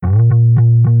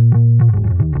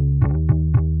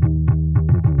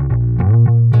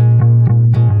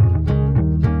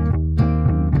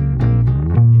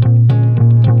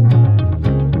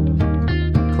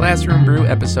Classroom Brew,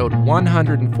 episode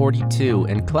 142,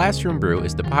 and Classroom Brew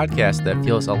is the podcast that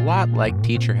feels a lot like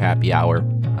Teacher Happy Hour.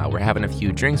 We're having a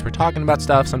few drinks, we're talking about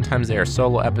stuff, sometimes they are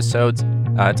solo episodes.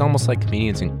 It's almost like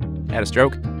comedians had a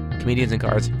stroke, comedians in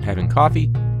cars having coffee,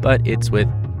 but it's with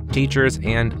teachers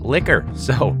and liquor.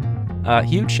 So,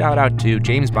 huge shout out to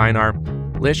James Beinar,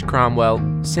 Lish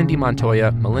Cromwell, Cindy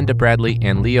Montoya, Melinda Bradley,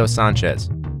 and Leo Sanchez.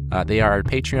 They are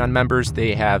Patreon members.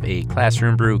 They have a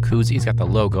Classroom Brew koozie. It's got the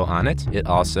logo on it. They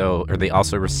also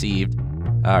received,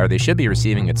 or they should be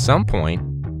receiving at some point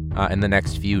in the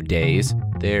next few days,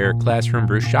 their Classroom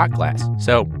Brew shot glass.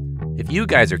 So if you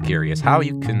guys are curious how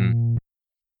you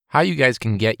guys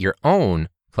can get your own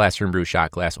Classroom Brew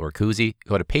shot glass or koozie,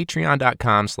 go to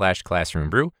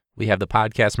patreon.com/classroombrew. We have the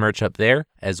podcast merch up there,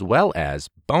 as well as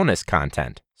bonus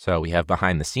content. So we have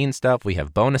behind the scenes stuff. We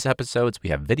have bonus episodes.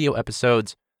 We have video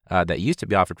episodes. That used to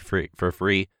be offered for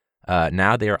free.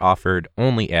 Now they are offered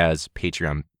only as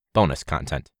Patreon bonus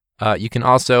content. You can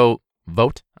also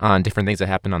vote on different things that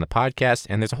happen on the podcast,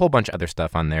 and there's a whole bunch of other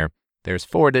stuff on there. There's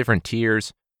 4 different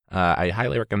tiers. I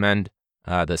highly recommend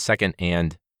the second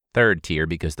and third tier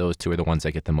because those 2 are the ones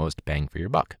that get the most bang for your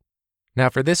buck. Now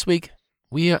for this week,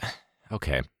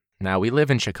 Now we live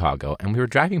in Chicago, and we were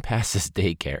driving past this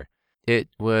daycare. It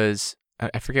was,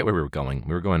 I forget where we were going.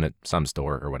 We were going to some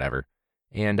store or whatever.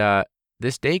 And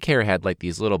this daycare had like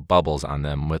these little bubbles on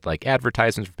them with like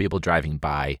advertisements for people driving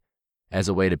by as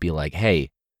a way to be like,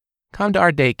 hey, come to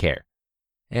our daycare.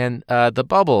 And the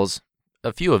bubbles,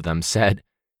 a few of them said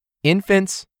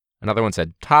infants, another one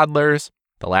said toddlers,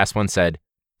 the last one said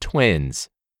twins.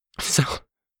 So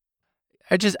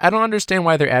I don't understand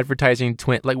why they're advertising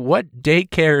like what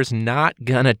daycare is not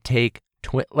gonna take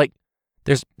like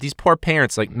there's these poor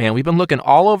parents like, man, we've been looking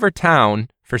all over town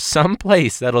for some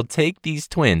place that'll take these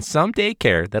twins, some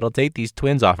daycare that'll take these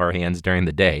twins off our hands during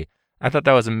the day. I thought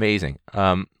that was amazing.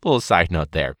 Little side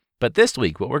note there. But this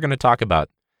week, what we're going to talk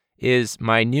about is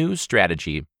my new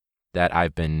strategy that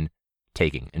I've been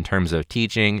taking in terms of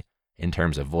teaching, in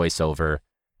terms of voiceover,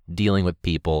 dealing with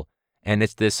people. And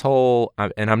it's this whole,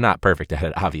 and I'm not perfect at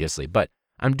it, obviously, but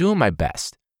I'm doing my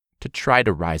best to try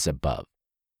to rise above,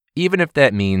 even if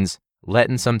that means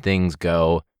letting some things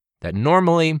go that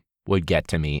normally would get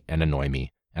to me and annoy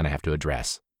me and I have to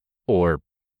address or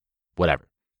whatever.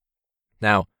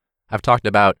 Now, I've talked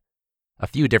about a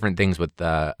few different things with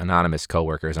anonymous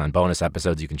coworkers on bonus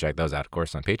episodes. You can check those out, of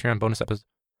course, on Patreon bonus episodes.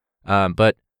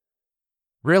 But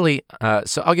really,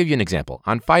 so I'll give you an example.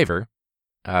 On Fiverr,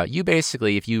 you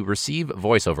basically, if you receive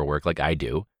voiceover work like I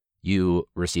do, you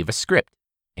receive a script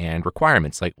and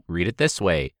requirements like read it this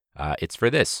way. It's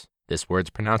for this. This word's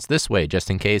pronounced this way just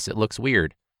in case it looks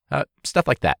weird. Stuff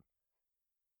like that.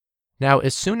 Now,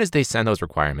 as soon as they send those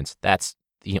requirements, that's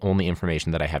the only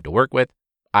information that I have to work with.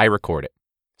 I record it.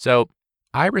 So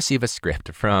I receive a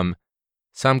script from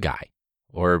some guy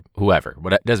or whoever,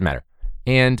 it doesn't matter,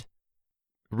 and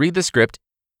read the script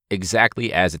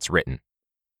exactly as it's written.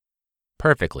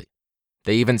 Perfectly.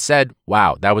 They even said,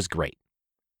 wow, that was great.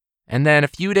 And then a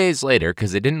few days later,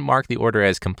 because they didn't mark the order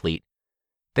as complete,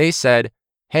 they said,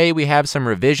 hey, we have some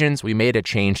revisions. We made a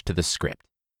change to the script.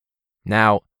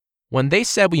 Now, when they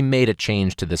said we made a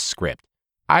change to the script,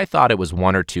 I thought it was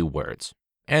 1 or 2 words.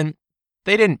 And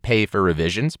they didn't pay for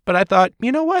revisions, but I thought,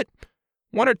 you know what?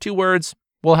 1 or 2 words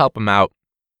will help them out.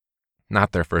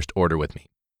 Not their first order with me.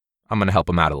 I'm going to help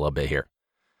them out a little bit here.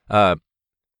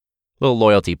 Little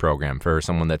loyalty program for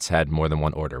someone that's had more than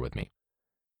 1 order with me.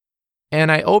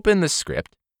 And I opened the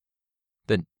script,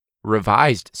 the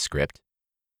revised script,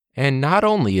 and not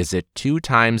only is it 2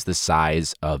 times the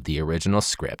size of the original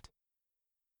script,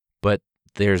 but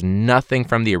there's nothing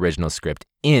from the original script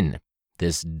in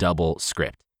this double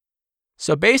script.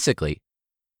 So basically,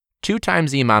 2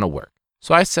 times the amount of work.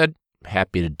 So I said,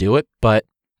 happy to do it, but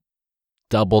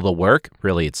double the work,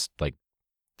 really it's like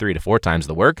 3 to 4 times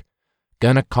the work,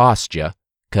 gonna cost you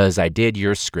because I did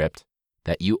your script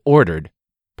that you ordered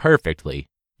perfectly,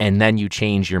 and then you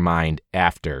change your mind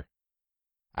after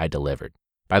I delivered.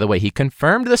 By the way, he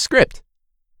confirmed the script.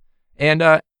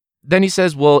 And then he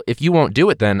says, well, if you won't do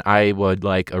it, then I would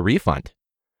like a refund.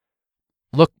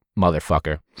 Look,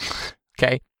 motherfucker,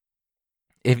 okay?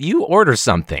 If you order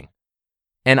something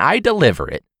and I deliver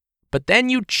it, but then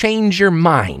you change your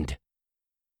mind,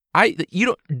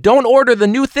 you don't order the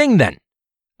new thing then,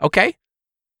 okay?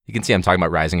 You can see I'm talking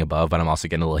about rising above, but I'm also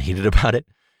getting a little heated about it.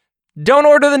 Don't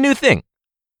order the new thing,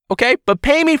 okay? But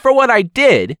pay me for what I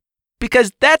did,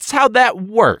 because that's how that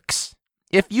works.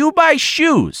 If you buy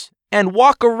shoes and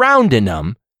walk around in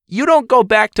them, you don't go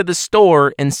back to the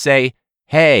store and say,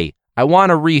 hey, I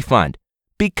want a refund,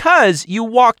 because you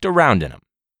walked around in them.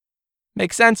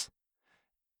 Make sense?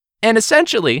 And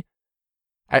essentially,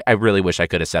 I really wish I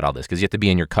could have said all this because you have to be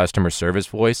in your customer service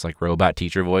voice, like robot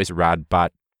teacher voice, Rodbot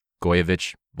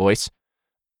Goyevich voice.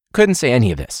 Couldn't say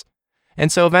any of this.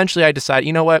 And so eventually I decided,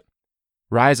 you know what?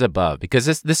 Rise above, because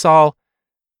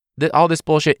all this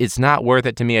bullshit, it's not worth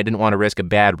it to me. I didn't want to risk a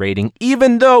bad rating,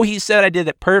 even though he said I did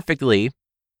it perfectly.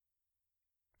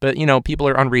 But, people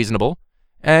are unreasonable.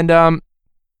 And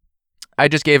I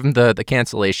just gave him the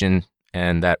cancellation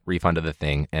and that refund of the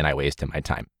thing, and I wasted my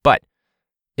time. But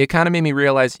it kind of made me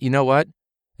realize, you know what?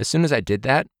 As soon as I did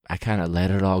that, I kind of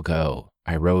let it all go.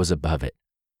 I rose above it.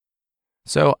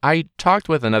 So I talked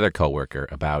with another coworker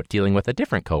about dealing with a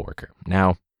different coworker.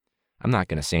 Now, I'm not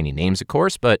going to say any names, of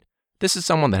course, but this is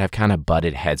someone that I've kind of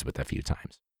butted heads with a few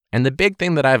times. And the big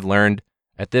thing that I've learned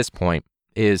at this point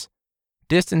is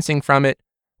distancing from it,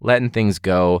 letting things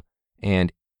go,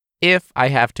 and if I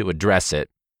have to address it,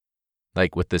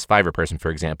 like with this Fiverr person,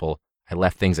 for example, I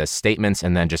left things as statements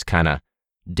and then just kind of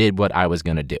did what I was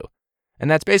going to do. And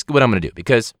that's basically what I'm going to do,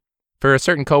 because for a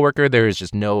certain coworker, there is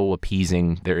just no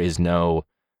appeasing. There is no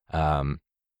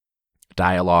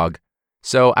dialogue.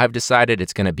 So I've decided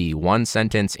it's going to be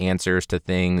one-sentence answers to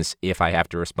things if I have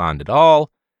to respond at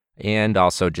all, and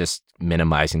also just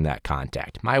minimizing that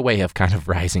contact. My way of kind of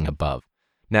rising above.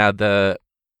 Now, the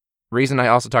reason I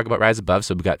also talk about rise above,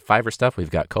 so we've got Fiverr stuff, we've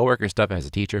got coworker stuff as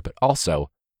a teacher, but also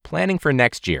planning for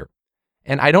next year.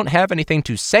 And I don't have anything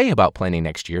to say about planning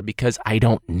next year because I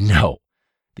don't know.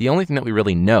 The only thing that we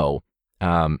really know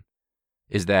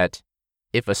is that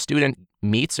if a student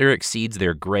meets or exceeds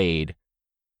their grade,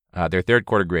 their third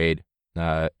quarter grade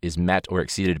is met or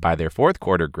exceeded by their fourth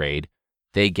quarter grade,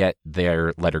 they get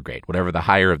their letter grade, whatever the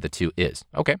higher of the two is.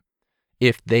 Okay.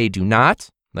 If they do not,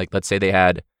 like let's say they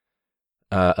had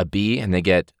a B and they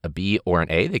get a B or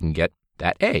an A, they can get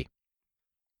that A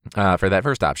for that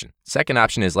first option. Second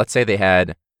option is, let's say they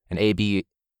had an A, B,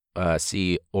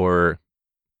 C, or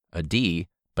a D,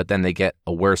 but then they get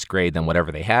a worse grade than whatever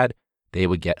they had, they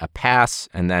would get a pass.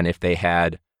 And then if they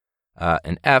had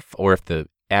an F, or if the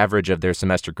average of their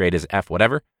semester grade is F,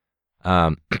 whatever,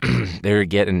 they would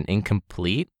get an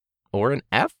incomplete or an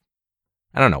F.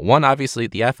 I don't know. One, obviously,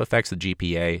 the F affects the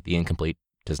GPA. The incomplete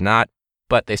does not,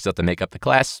 but they still have to make up the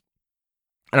class.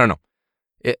 I don't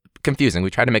know. Confusing. We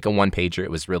tried to make a one-pager.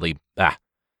 It was really,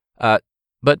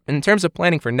 But in terms of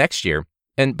planning for next year,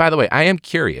 and by the way, I am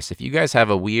curious if you guys have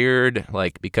a weird,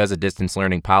 like, because of distance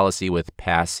learning policy with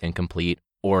pass, incomplete,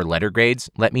 or letter grades,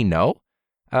 let me know.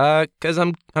 Because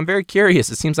I'm very curious.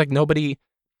 It seems like nobody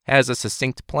has a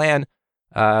succinct plan.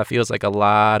 Feels like a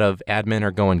lot of admin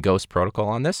are going ghost protocol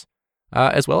on this,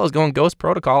 as well as going ghost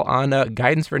protocol on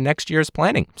guidance for next year's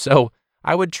planning. So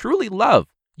I would truly love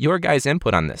your guys'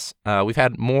 input on this. We've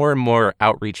had more and more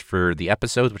outreach for the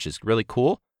episodes, which is really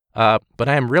cool. But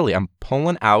I'm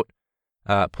pulling out,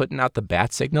 putting out the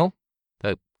bat signal,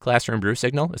 the Classroom Brew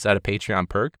signal. Is that a Patreon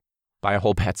perk? Buy a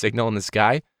whole bat signal in the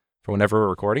sky for whenever we're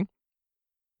recording.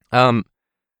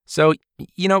 So,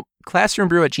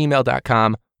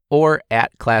 classroombrew@gmail.com or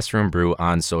at classroombrew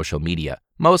on social media,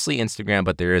 mostly Instagram,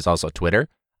 but there is also Twitter.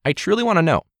 I truly want to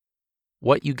know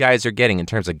what you guys are getting in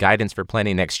terms of guidance for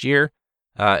planning next year,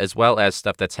 as well as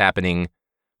stuff that's happening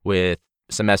with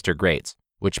semester grades,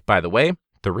 which, by the way,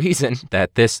 the reason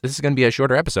that this is going to be a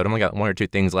shorter episode, I've only got one or two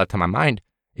things left on my mind,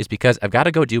 is because I've got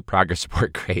to go do progress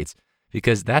report grades,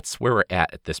 because that's where we're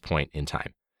at this point in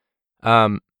time.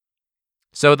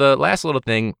 So the last little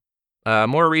thing,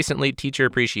 more recently, Teacher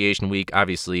Appreciation Week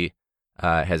obviously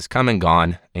has come and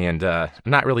gone, and I'm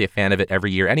not really a fan of it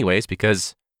every year anyways,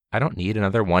 because I don't need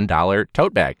another $1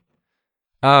 tote bag.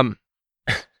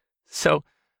 So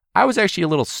I was actually a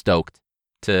little stoked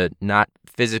to not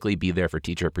physically be there for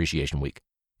Teacher Appreciation Week,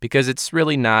 because it's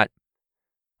really not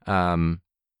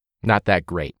that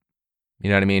great. You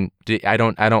know what I mean? I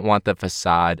don't want the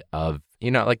facade of,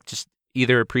 just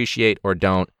either appreciate or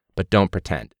don't, but don't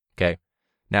pretend. Okay.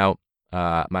 Now,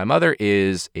 my mother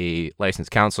is a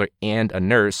licensed counselor and a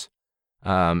nurse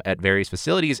at various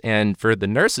facilities. And for the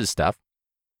nurses stuff,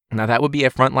 now that would be a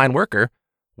frontline worker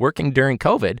working during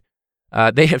COVID.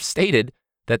 They have stated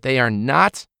that they are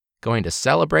not going to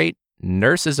celebrate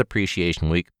Nurses Appreciation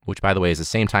Week, which, by the way, is the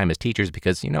same time as teachers,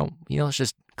 because, let's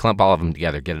just clump all of them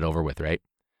together, get it over with, right?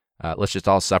 Let's just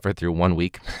all suffer through 1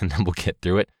 week and then we'll get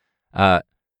through it.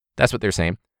 That's what they're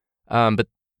saying. But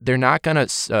they're not going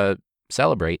to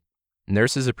celebrate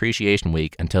Nurses Appreciation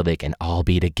Week until they can all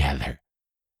be together.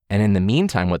 And in the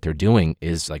meantime, what they're doing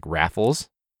is like raffles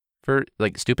for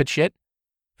like stupid shit.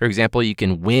 For example, you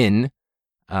can win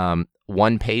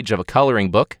 1 page of a coloring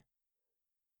book.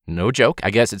 No joke.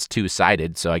 I guess it's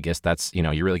 2-sided, so I guess that's,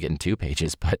 you're really getting 2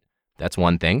 pages, but that's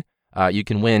one thing. You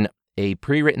can win a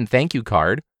pre-written thank you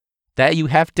card that you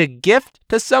have to gift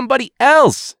to somebody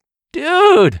else.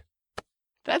 Dude,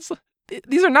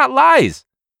 these are not lies.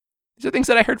 These are things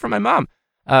that I heard from my mom.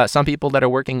 Some people that are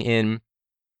working in,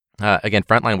 again,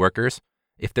 frontline workers,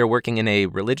 if they're working in a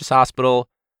religious hospital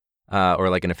or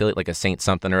like an affiliate like a Saint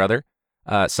something or other,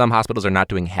 some hospitals are not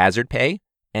doing hazard pay,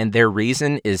 and their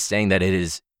reason is saying that it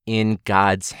is in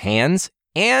God's hands,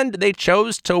 and they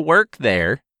chose to work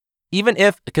there,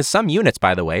 because some units,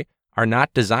 by the way, are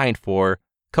not designed for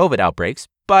COVID outbreaks,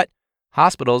 but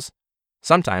hospitals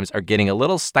sometimes are getting a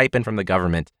little stipend from the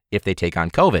government if they take on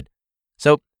COVID.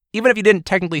 So even if you didn't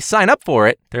technically sign up for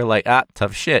it, they're like,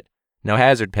 tough shit. No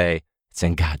hazard pay. It's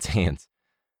in God's hands.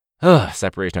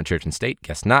 Separation of church and state?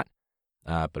 Guess not.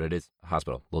 But it is a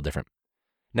hospital. A little different.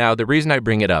 Now, the reason I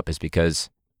bring it up is because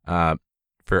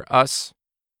for us,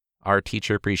 our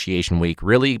Teacher Appreciation Week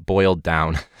really boiled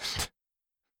down.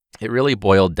 It really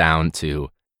boiled down to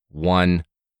one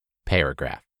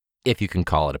paragraph, if you can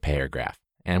call it a paragraph.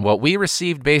 And what we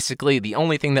received, basically, the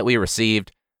only thing that we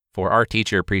received for our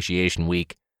Teacher Appreciation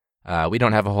Week, we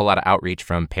don't have a whole lot of outreach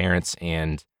from parents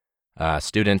and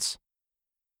students,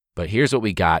 but here's what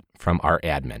we got from our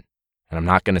admin. And I'm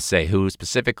not going to say who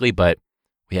specifically, but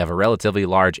we have a relatively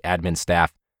large admin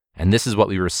staff, and this is what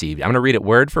we received. I'm going to read it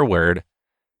word for word.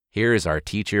 Here is our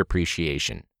Teacher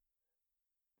Appreciation.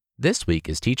 This week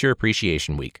is Teacher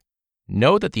Appreciation Week.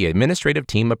 Know that the administrative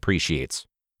team appreciates.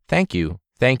 Thank you,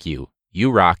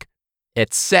 you rock,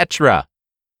 etc.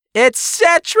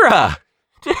 Etc.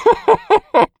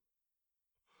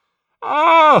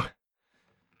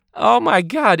 Oh my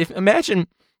God! Imagine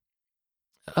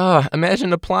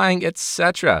applying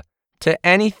etc. to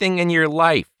anything in your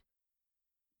life.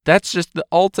 That's just the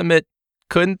ultimate.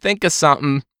 Couldn't think of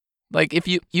something. Like if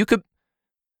you could.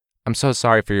 I'm so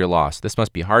sorry for your loss. This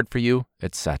must be hard for you,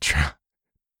 etc.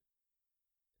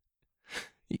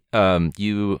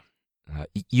 You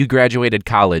graduated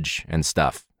college and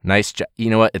stuff. Nice job. You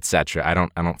know what, etc. I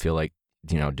don't feel like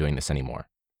doing this anymore.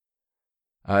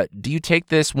 Do you take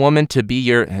this woman to be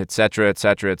your etc.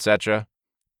 etc. etc.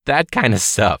 That kind of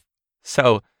stuff.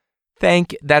 So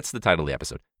that's the title of the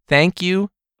episode. Thank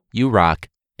you, you rock,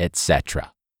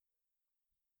 etc.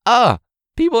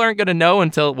 People aren't going to know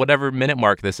until whatever minute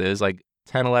mark this is, like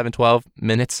 10, 11, 12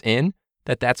 minutes in,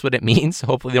 that's what it means.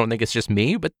 Hopefully they don't think it's just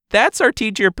me, but that's our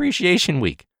Teacher Appreciation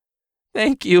Week.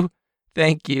 Thank you,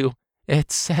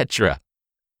 etc.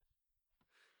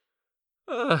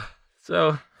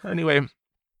 So anyway,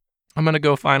 I'm going to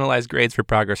go finalize grades for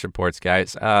progress reports,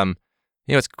 guys.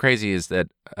 What's crazy is that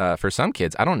for some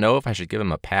kids, I don't know if I should give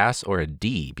them a pass or a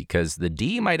D, because the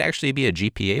D might actually be a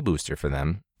GPA booster for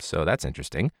them. So that's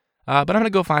interesting. But I'm going to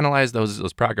go finalize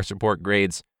those progress report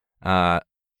grades,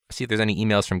 see if there's any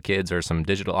emails from kids or some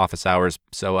digital office hours.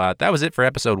 So that was it for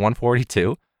episode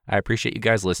 142. I appreciate you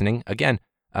guys listening. Again,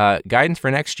 guidance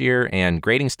for next year and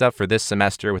grading stuff for this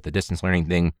semester with the distance learning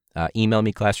thing, email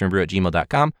me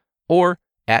classroombrew@gmail.com or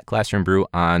at classroombrew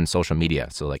on social media.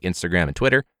 So like Instagram and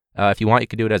Twitter. If you want, you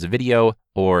can do it as a video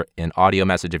or an audio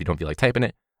message if you don't feel like typing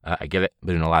it. I get it. I've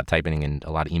been doing a lot of typing and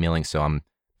a lot of emailing, so I'm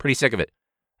pretty sick of it.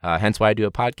 Hence why I do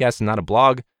a podcast and not a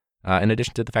blog, in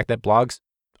addition to the fact that blogs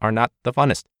are not the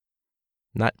funnest.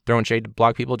 Not throwing shade to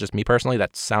blog people, just me personally,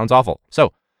 that sounds awful.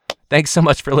 So thanks so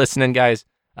much for listening, guys.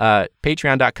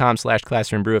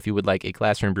 Patreon.com/classroombrew if you would like a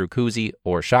Classroom Brew koozie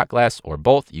or shot glass or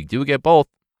both. You do get both,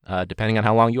 depending on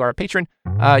how long you are a patron.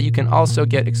 You can also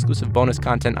get exclusive bonus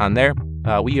content on there.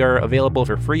 We are available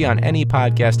for free on any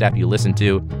podcast app you listen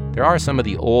to. There are some of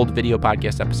the old video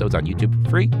podcast episodes on YouTube for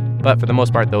free, but for the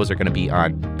most part, those are going to be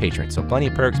on Patreon. So plenty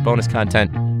of perks, bonus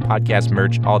content, podcast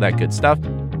merch, all that good stuff.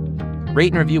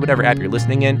 Rate and review whatever app you're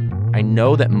listening in. I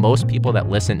know that most people that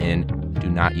listen in do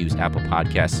not use Apple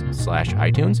Podcasts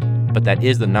 /iTunes, but that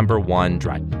is the number one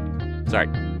drive. Sorry,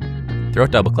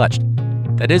 throat double clutched.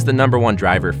 That is the number one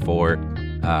driver for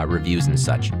reviews and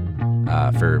such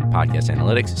for podcast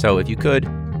analytics. So if you could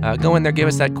go in there, give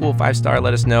us that cool 5-star,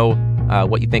 let us know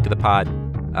what you think of the pod.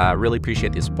 Really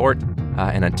appreciate the support.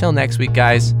 And until next week,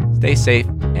 guys, stay safe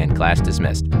and class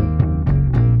dismissed.